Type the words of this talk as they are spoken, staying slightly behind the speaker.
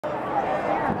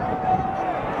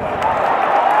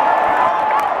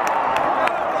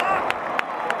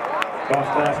Goff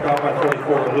pass caught by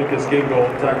 44, Lucas Gingle,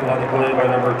 tackled on the play by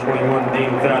number 21, Dean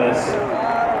Faddis.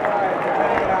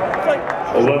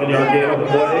 11-yard gain on the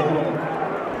play.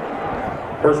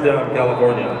 First down,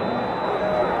 California.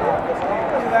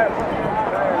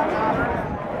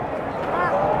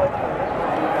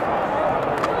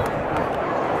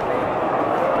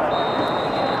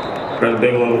 Brandon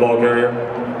Bigelow, the ball carrier.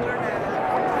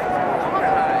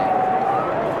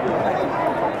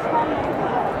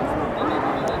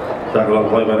 Tackled on the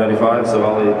play by 95, so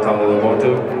Ali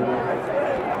Talalamotu.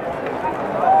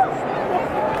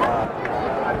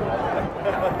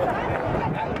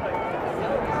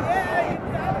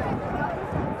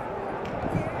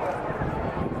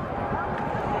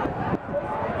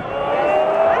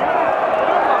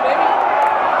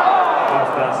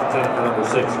 Last pass intended for number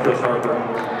 6, Chris Harper.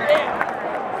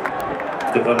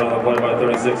 Defended on the play by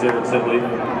 36, Aaron Sibley.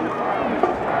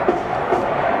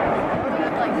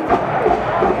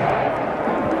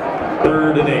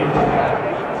 Third and 8.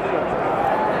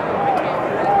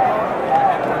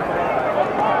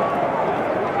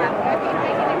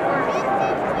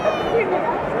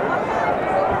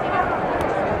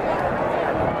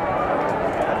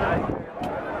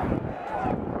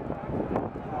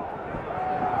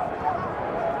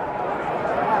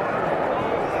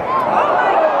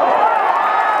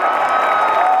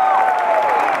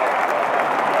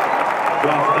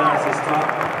 Goff pass is top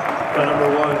by number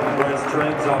 1, Bryce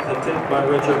Treggs, off the tip by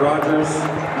Richard Rogers.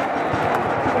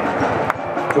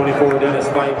 24, Dennis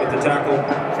Fike with the tackle.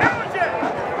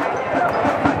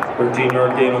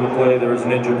 13-yard gain on the play. There is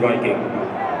an injured Viking.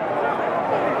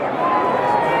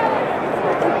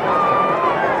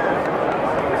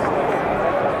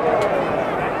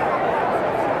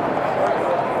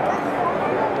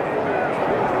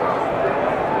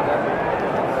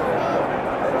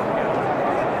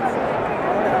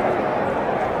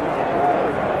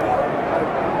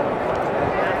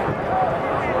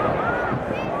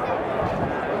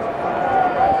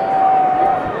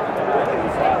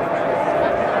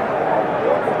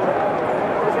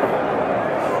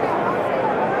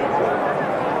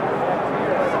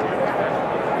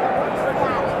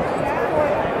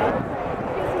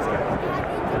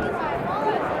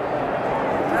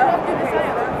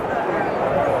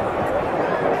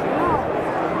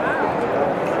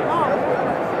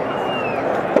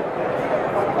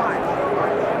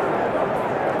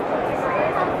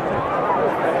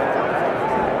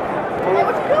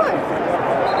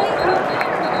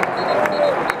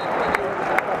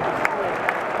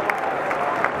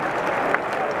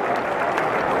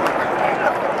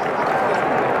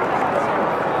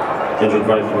 Injured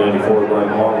Viking 94,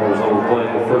 Brian Long was on the play.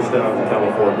 First down in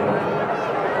California.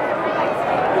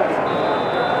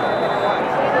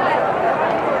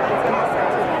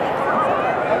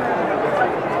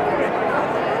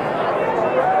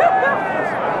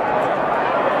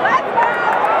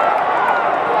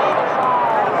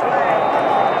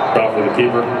 Goff with the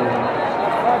keeper.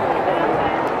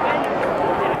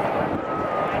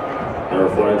 There are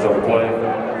flags on the play.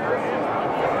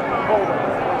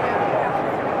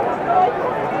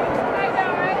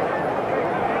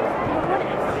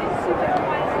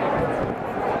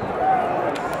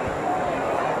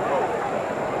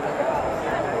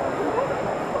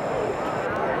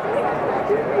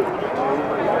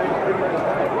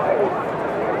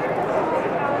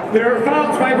 There are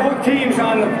fouls by both teams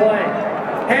on the play.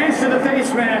 Hands to the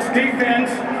face mask, defense,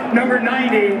 number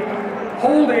 90.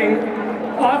 Holding,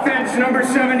 offense, number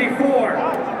 74.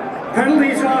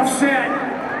 Penalties offset.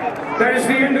 That is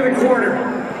the end of the quarter.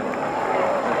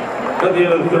 At the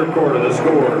end of the third quarter, the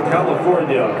score,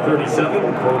 California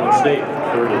 37, Portland State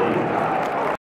 30.